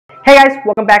Hey guys,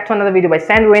 welcome back to another video by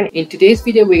Sandrine. In today's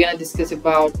video, we're going to discuss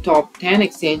about top 10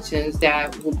 extensions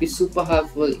that would be super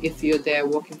helpful if you're there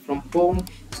working from home.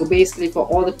 So basically for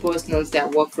all the personals that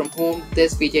work from home,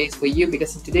 this video is for you,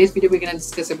 because in today's video, we're going to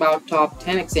discuss about top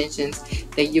 10 extensions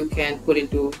that you can put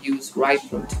into use right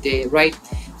from today, right?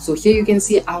 So here you can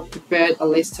see I've prepared a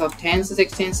list of 10 such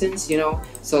extensions,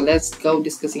 so let's go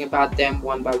discussing about them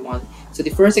one by one. So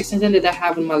the first extension that I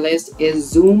have on my list is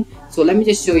Zoom. So let me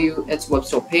just show you its web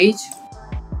store page.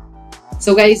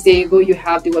 So guys, there you go, you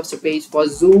have the web store page for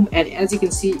Zoom, and as you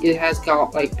can see, it has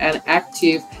got like an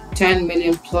active 10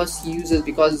 million plus users,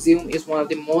 because Zoom is one of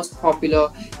the most popular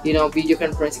video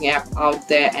conferencing app out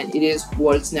there, and it is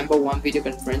world's #1 video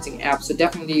conferencing app. So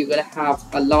definitely you're gonna have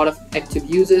a lot of active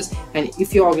users, and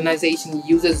if your organization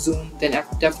uses Zoom, then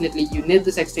definitely you need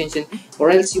this extension,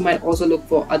 or else you might also look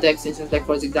for other extensions, like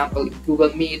for example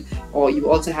Google Meet, or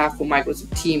you also have for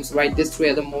Microsoft Teams, right? These three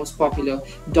are the most popular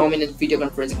dominant video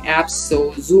conferencing apps,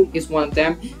 so Zoom is one of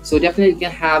them. So definitely you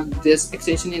can have this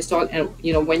extension installed, and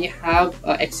when you have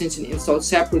extension installed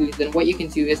separately, then what you can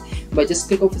do is by just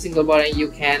click of a single button, you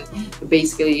can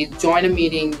basically join a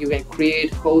meeting, you can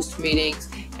create, host meetings,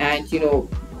 and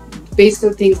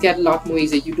basically things get a lot more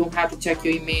easier. You don't have to check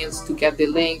your emails to get the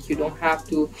link, you don't have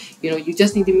to, you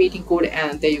just need the meeting code,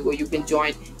 and there you go, you can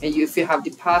join. And if you have the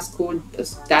passcode,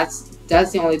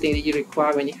 that's the only thing that you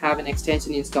require when you have an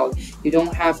extension installed. You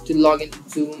don't have to log into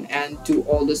Zoom and do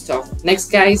all this stuff.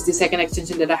 Next guys, the second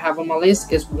extension that I have on my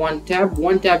list is OneTab.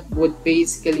 OneTab would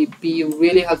basically be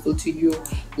really helpful to you.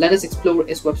 Let us explore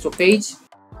its web store page.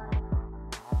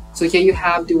 So here you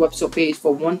have the web store page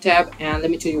for OneTab, and let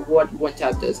me tell you what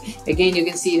OneTab does. Again, you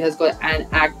can see it has got an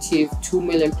active 2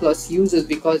 million plus users,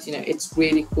 because it's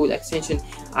really cool extension.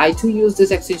 I too use this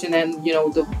extension, and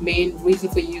the main reason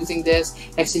for using this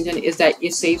extension is that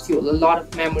it saves you a lot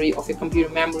of memory of your computer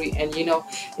memory, and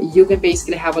you can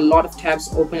basically have a lot of tabs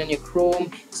open in your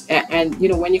Chrome, and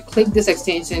when you click this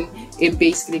extension, it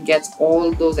basically gets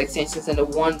all those extensions under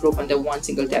one roof, under one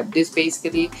single tab. This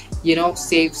basically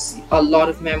saves a lot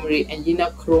of memory, and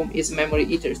Chrome is memory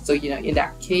eater, so in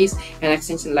that case an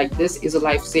extension like this is a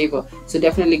lifesaver. So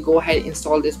definitely go ahead and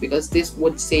install this, because this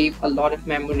would save a lot of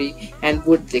memory and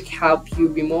would help you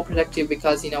be more productive,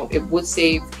 because it would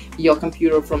save your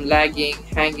computer from lagging,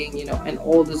 hanging, and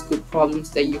all those good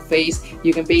problems that you face.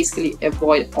 You can basically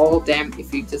avoid all of them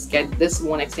if you just get this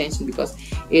one extension, because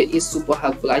it is super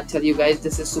helpful. I tell you guys,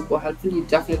 this is super helpful. You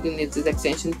definitely need this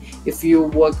extension if you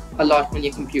work a lot on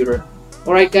your computer.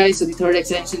 Alright guys, so the third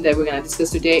extension that we're going to discuss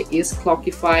today is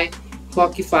Clockify.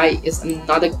 Clockify is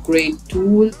another great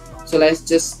tool, so let's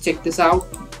just check this out.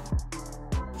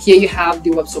 Here you have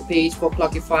the web store page for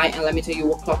Clockify, and let me tell you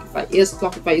what Clockify is.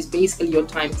 Clockify is basically your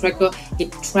time tracker.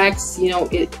 It tracks,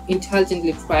 it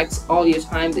intelligently tracks all your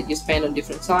time that you spend on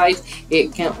different sites.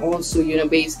 It can also,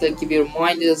 basically give you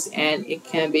reminders, and it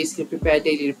can basically prepare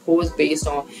daily reports based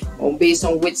on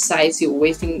which sites you're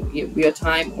wasting your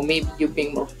time, or maybe you're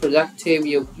being more productive,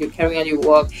 you're carrying out your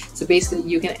work. So basically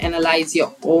you can analyze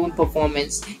your own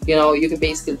performance. You can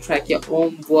basically track your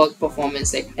own work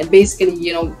performance, and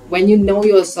basically when you know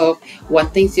yourself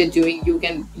what things you're doing,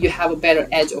 you have a better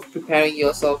edge of preparing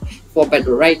yourself for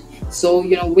better, right? So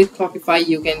with Clockify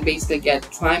you can basically get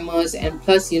timers, and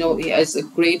plus it has a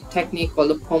great technique called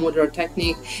the Pomodoro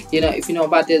technique. If you know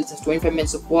about this, it's 25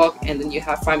 minutes of work and then you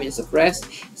have 5 minutes of rest.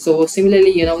 So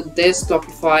similarly this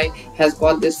Clockify has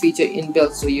got this feature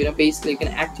inbuilt, so basically you can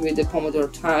activate the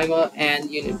Pomodoro timer, and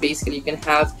basically you can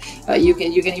have you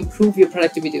can improve your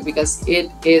productivity, because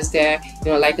it is there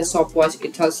like a stopwatch.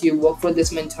 It tells you work for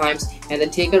this many times, and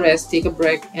then take a rest, take a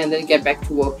break, and then get back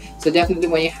to work. So definitely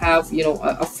when you have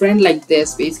a friend like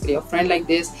this, basically a friend like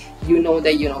this,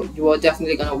 that you are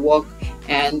definitely gonna work,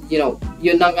 and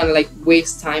you're not gonna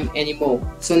waste time anymore.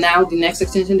 So now the next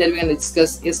extension that we're gonna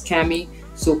discuss is Cami.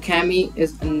 So Cami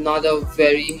is another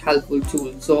very helpful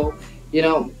tool. So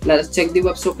let us check the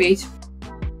web store page.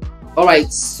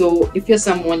 Alright, so if you're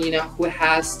someone who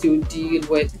has to deal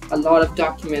with a lot of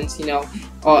documents,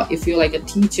 or if you're like a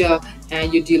teacher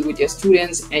and you deal with your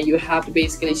students, and you have to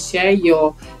basically share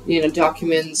your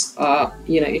documents,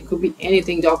 it could be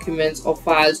anything, documents or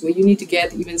files where you need to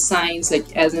get even signs,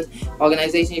 like as an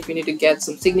organization, if you need to get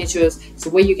some signatures. So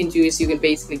what you can do is you can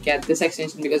basically get this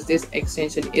extension, because this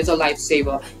extension is a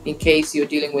lifesaver in case you're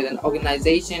dealing with an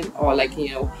organization, or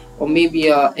or maybe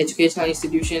a educational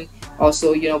institution.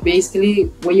 Also basically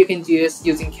what you can do is,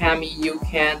 using Cami you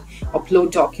can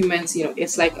upload documents.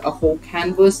 It's like a whole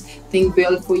canvas thing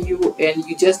built for you, and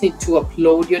you just need to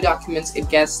upload your documents. It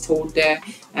gets stored there,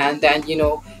 And then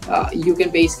you can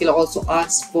basically also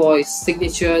ask for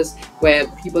signatures where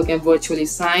people can virtually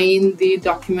sign the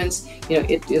documents.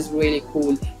 It is really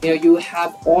cool. You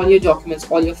have all your documents,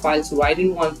 all your files right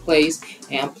in one place,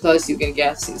 and plus you can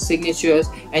get signatures,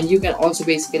 and you can also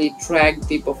basically track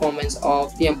the performance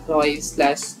of the employees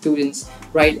slash students,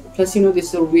 right? Plus this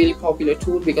is a really popular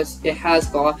tool because it has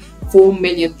got 4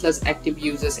 million plus active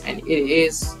users, and it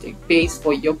is based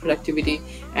for your productivity,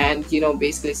 and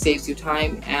basically saves you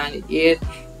time, and it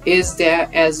is there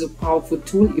as a powerful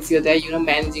tool if you're there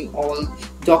managing all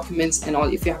documents and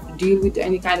all. If you have to deal with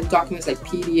any kind of documents like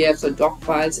PDFs or doc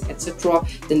files, etc.,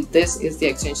 then this is the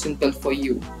extension built for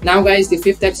you. Now guys, the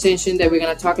fifth extension that we're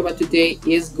going to talk about today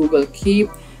is Google Keep.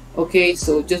 Okay,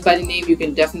 so just by the name you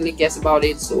can definitely guess about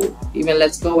it, so even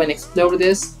let's go and explore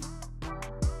this.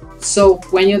 So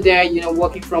when you're there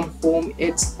working from home,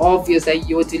 it's obvious that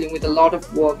you're dealing with a lot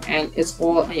of work and it's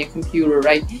all on your computer,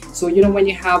 right? So when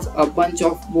you have a bunch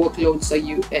of workloads, so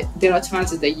there are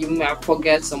chances that you might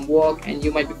forget some work and you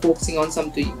might be focusing on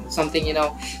something. So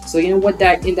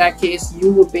that in that case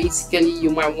you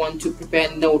might want to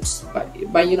prepare notes, but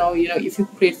if you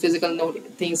create physical note,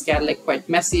 things get like quite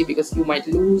messy because you might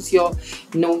lose your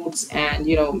notes, and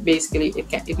basically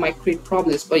it might create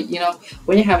problems. But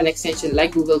when you have an extension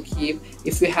like Google Keep,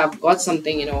 if you have got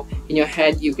something in your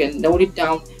head, you can note it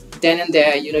down then and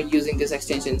there using this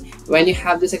extension. When you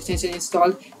have this extension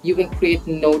installed, you can create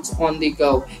notes on the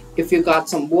go. If you got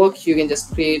some work, you can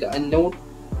just create a note,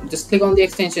 just click on the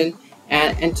extension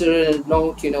and enter a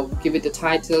note, give it the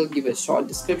title, give it a short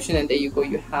description, and there you go,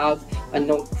 you have a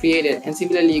note created. And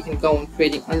similarly you can go on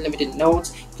creating unlimited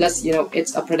notes. Plus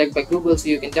it's a product by Google, so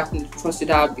you can definitely trust it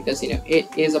out because it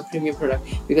is a premium product,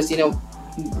 because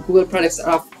Google products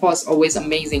are of course always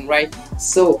amazing, right?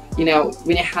 So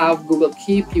when you have Google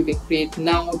Keep, you can create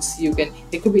notes.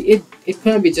 It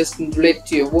couldn't be just related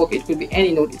to your work, it could be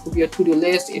any note, it could be a to-do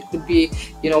list, it could be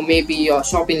maybe your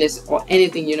shopping list or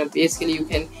anything. Basically you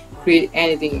can create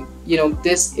anything.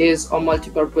 This is a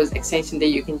multi-purpose extension that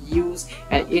you can use,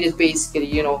 and it is basically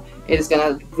it is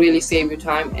gonna really save you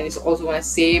time, and it's also gonna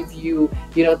save you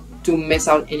to miss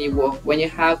out any work. When you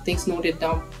have things noted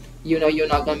down, you're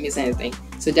not gonna miss anything.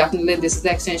 So definitely this is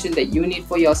the extension that you need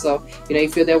for yourself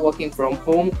if you're there working from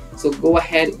home. So go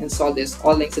ahead and install this.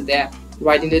 All links are there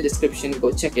right in the description.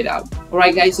 Go check it out.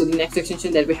 Alright guys, so the next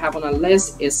extension that we have on our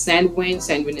list is Sandwin.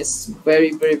 Sandwin is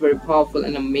very powerful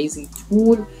and amazing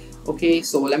tool. Okay,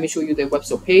 so let me show you the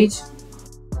website page.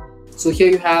 So here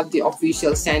you have the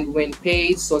official Sandwin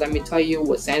page. So let me tell you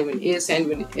what Sandwin is.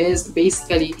 Sandwin is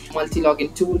basically a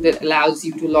multi-login tool that allows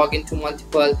you to log into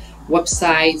multiple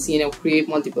websites, create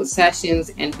multiple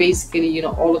sessions, and basically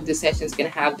all of the sessions can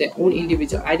have their own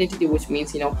individual identity, which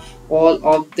means all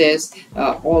of these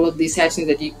sessions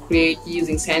that you create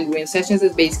using Sandwin sessions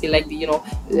is basically like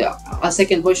a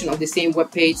second version of the same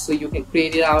web page. So you can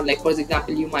create it out, like for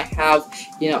example you might have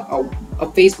a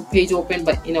Facebook page open,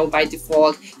 but by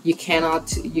default you can't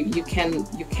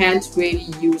really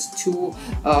use two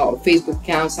Facebook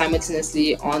accounts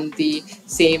simultaneously on the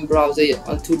same browser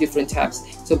on two different tabs.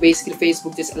 So basically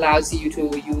Facebook just allows you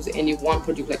to use any one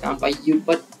particular account by you,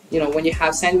 but when you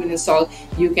have Sandwin installed,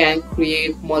 you can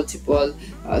create multiple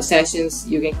sessions,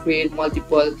 you can create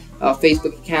multiple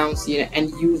Facebook accounts, and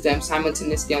use them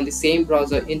simultaneously on the same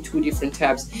browser in two different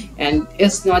tabs. And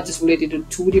it's not just related to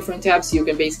two different tabs, you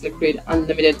can basically create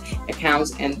unlimited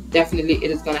accounts, and definitely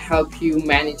it is going to help you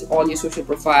manage all your social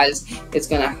profiles. It's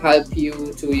going to help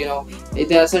you to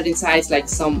there are certain sites like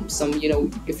some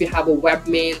if you have a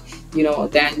webmail,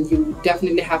 then you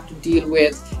definitely have to deal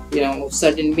with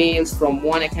certain mails from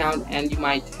one account, and you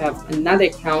might have another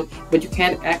account, but you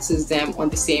can't access them on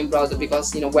the same browser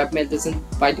because webmail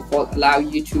doesn't by default allow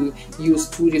you to use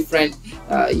two different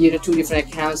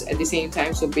accounts at the same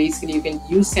time. So basically you can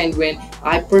use Sandwin.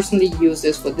 I personally use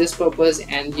this for this purpose,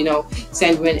 and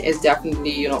Sandwin is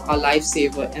definitely a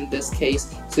lifesaver in this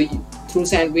case. So through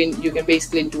Sandwin you can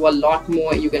basically do a lot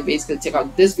more. You can basically check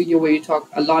out this video where you talk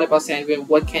a lot about Sandwin,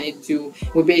 what can it do.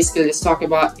 We basically just talk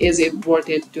about, is it worth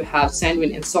it to have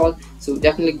Sandwin installed. So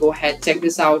definitely go ahead, check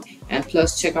this out, and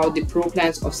plus check out the pro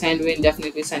plans of Sandwin.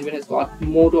 Definitely Sandwin has got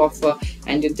more to offer,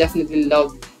 and you definitely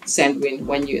love Sandwin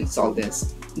when you install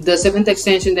this. The seventh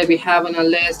extension that we have on our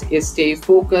list is Stay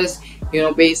Focused.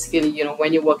 Basically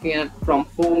when you're working from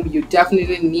home, you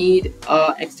definitely need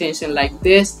an extension like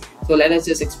this. So let us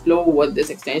just explore what this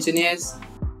extension is.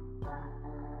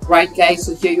 Right guys,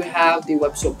 so here you have the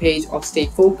website page of Stay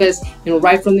Focused.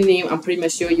 Right from the name, I'm pretty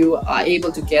much sure you are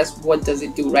able to guess what does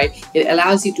it do, right? It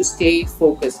allows you to stay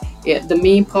focused. The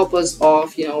main purpose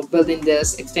of building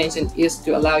this extension is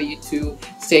to allow you to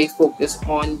stay focused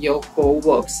on your core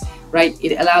works, right?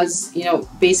 It allows,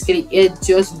 basically it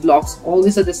just blocks all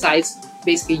these other sites.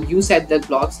 Basically you set the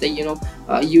blocks that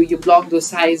you block those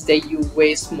sites that you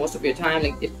waste most of your time,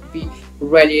 like it could be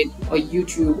Reddit or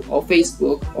YouTube or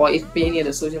Facebook, or it could be any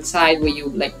other social site where you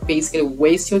basically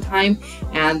waste your time,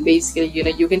 and basically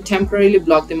you can temporarily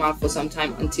block them out for some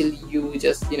time until you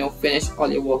just finish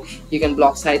all your work. You can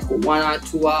block sites for 1 hour,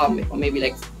 2 hours, or maybe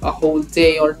like a whole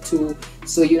day or two.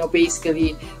 So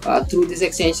basically through this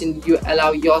extension you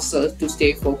allow yourself to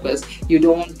stay focused. You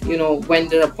don't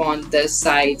wander upon the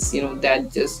sites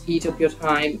that just eat up your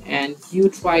time, and you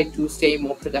try to stay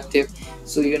more productive.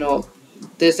 So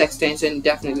this extension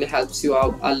definitely helps you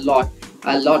out a lot,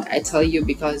 I tell you,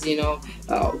 because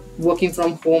working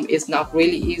from home is not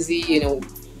really easy.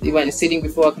 When sitting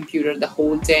before a computer the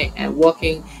whole day and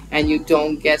working, and you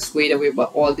don't get swayed away by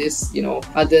all this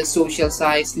other social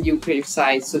sites, lucrative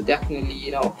sites. So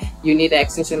definitely you need an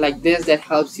extension like this that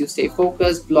helps you stay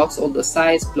focused, blocks all the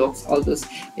sites, blocks all those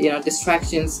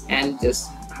distractions, and just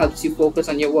helps you focus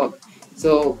on your work.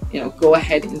 So go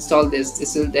ahead, install this.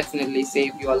 This will definitely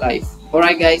save your life.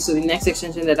 Alright guys, so the next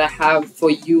extension that I have for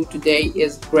you today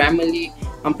is Grammarly.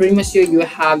 I'm pretty much sure you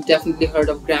have definitely heard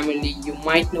of Grammarly. You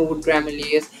might know what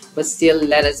Grammarly is, but still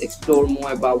let us explore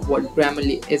more about what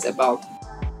Grammarly is about.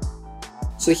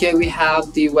 So here we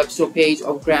have the website page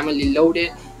of Grammarly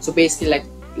loaded. So basically,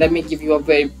 let me give you a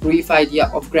very brief idea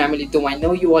of Grammarly. Though I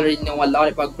know you already know a lot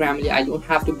about Grammarly, I don't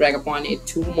have to brag upon it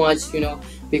too much,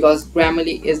 because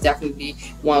Grammarly is definitely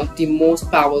one of the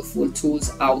most powerful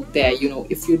tools out there.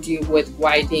 If you deal with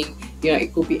writing,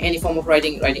 it could be any form of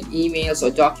writing emails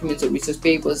or documents or research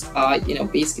papers,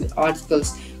 basically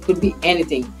articles, could be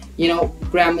anything.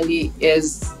 Grammarly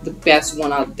is the best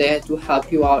one out there to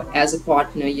help you out as a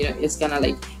partner. It's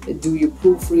gonna do your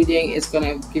proofreading, it's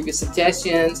gonna give you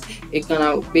suggestions, it's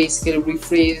gonna basically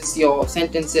rephrase your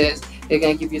sentences, it's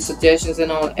gonna give you suggestions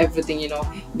and everything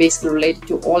basically related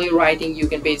to all your writing. You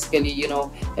can basically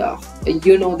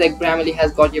that Grammarly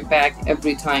has got your back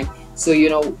every time. So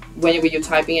whenever you're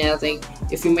typing anything,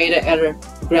 if you made an error,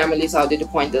 Grammarly is out there to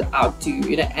point that out to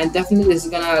you. And definitely this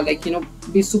is gonna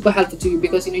be super helpful to you,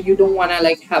 because you don't want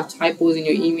to have typos in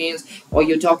your emails or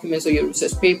your documents or your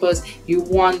research papers. You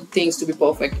want things to be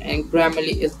perfect, and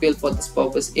Grammarly is built for this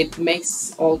purpose. It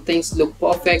makes all things look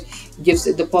perfect, gives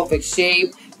it the perfect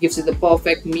shape, gives it the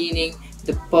perfect meaning,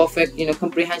 the perfect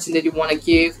comprehension that you want to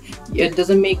give. It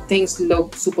doesn't make things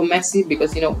look super messy,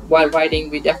 because while writing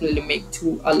we definitely make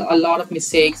a lot of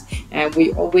mistakes, and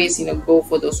we always go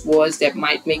for those words that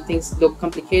might make things look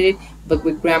complicated. But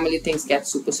with Grammarly things get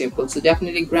super simple. So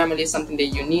definitely Grammarly is something that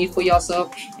you need for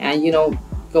yourself, and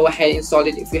go ahead and install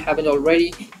it if you haven't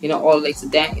already. All links are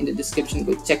there in the description.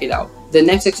 Go check it out. The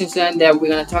next extension that we're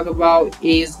going to talk about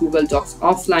is Google Docs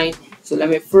Offline. So let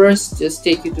me first just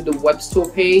take you to the web store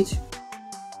page.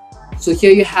 So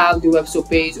here you have the website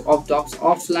page of Docs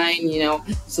Offline.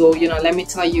 So let me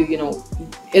tell you,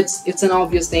 it's an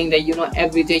obvious thing that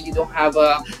every day you don't have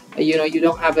a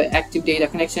an active data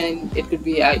connection. It could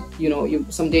be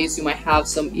some days you might have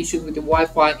some issues with the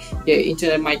Wi-Fi, your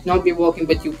internet might not be working,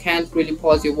 but you can't really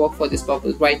pause your work for this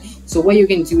purpose, right? So what you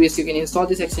can do is you can install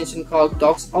this extension called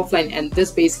Docs Offline, and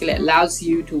this basically allows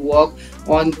you to work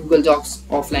on Google Docs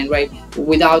offline, right?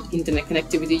 Without internet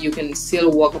connectivity, you can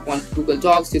still work upon Google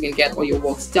Docs. You can get all your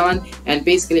works done, and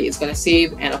basically it's going to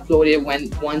save and upload it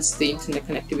once the internet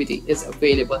connectivity is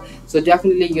available. So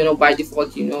definitely by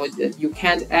default you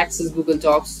can't access Google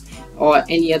Docs or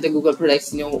any other Google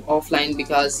products offline,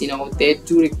 because they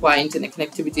do require internet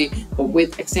connectivity. But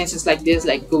with extensions like this,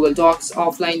 like Google Docs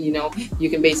Offline, you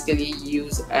can basically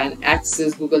use and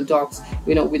access Google Docs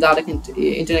without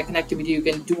internet connectivity. You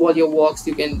can do all your works,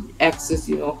 you can access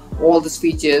all those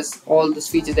features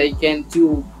that you can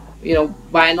do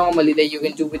by normally that you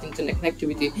can do with internet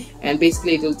connectivity, and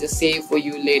basically it will just save for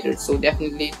you later. So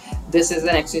definitely this is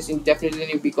an extension definitely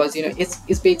need, because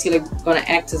it's basically gonna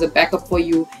act as a backup for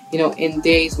you in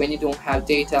days when you don't have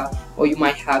data, or you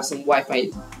might have some Wi-Fi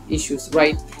issues,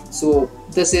 right? So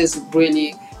this is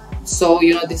really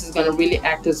this is gonna really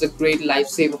act as a great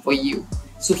lifesaver for you.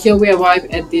 So here we arrive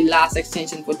at the last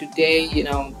extension for today.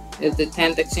 It's the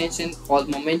 10th extension called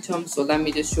Momentum. So let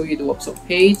me just show you the website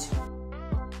page.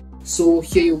 So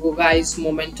here you go guys,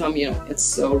 Momentum.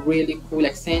 It's a really cool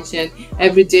extension.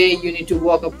 Every day you need to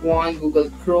work upon Google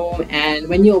Chrome, and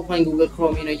when you open Google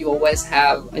Chrome you always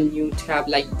have a new tab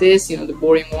like this, the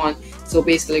boring one. So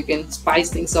basically you can spice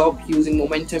things up using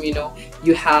momentum.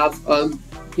 You have a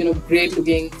great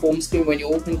looking home screen when you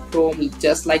open Chrome,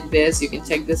 just like this. You can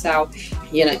check this out.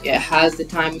 It has the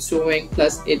time showing,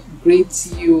 plus it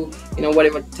greets you,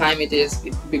 whatever time it is.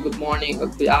 It could be good morning or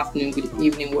good afternoon, good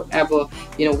evening, whatever,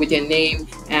 with your name.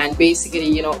 And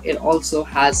basically, it also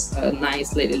has a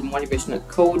nice little motivational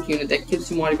quote, that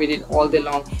keeps you motivated all day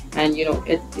long. And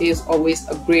it is always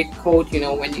a great quote.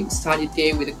 When you start your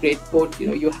day with a great quote,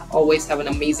 you always have an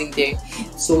amazing day.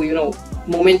 So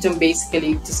momentum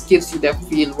basically just gives you that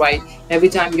feel, right? Every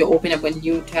time you open up a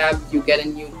new tab, you get a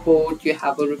new quote, you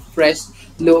have a refreshed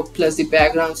look, plus the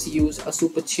backgrounds used are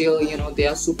super chill, they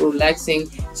are super relaxing.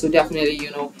 So definitely,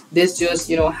 this just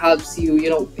helps you,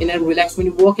 in a relaxed, when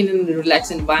you work in a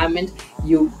relaxed environment,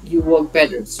 you work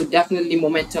better. So definitely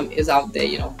momentum is out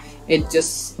there. It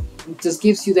just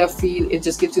gives you that feel, it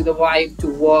just gives you the vibe to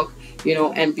work,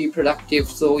 and be productive.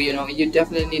 So you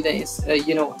definitely need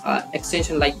a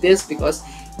extension like this, because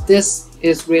this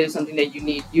is really something that you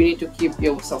need to keep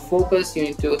yourself focused, you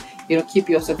need to keep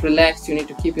yourself relaxed, you need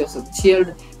to keep yourself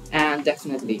chilled. And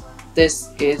definitely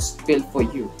this is built for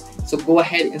you. So go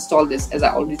ahead, install this. As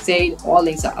I already said, all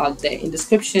links are out there in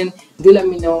description. Do let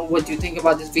me know what you think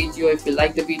about this video. If you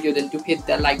like the video, then do hit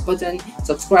that like button,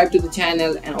 subscribe to the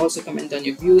channel, and also comment on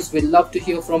your views. We'd love to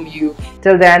hear from you.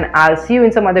 Till then, I'll see you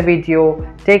in some other video.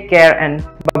 Take care and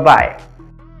bye bye.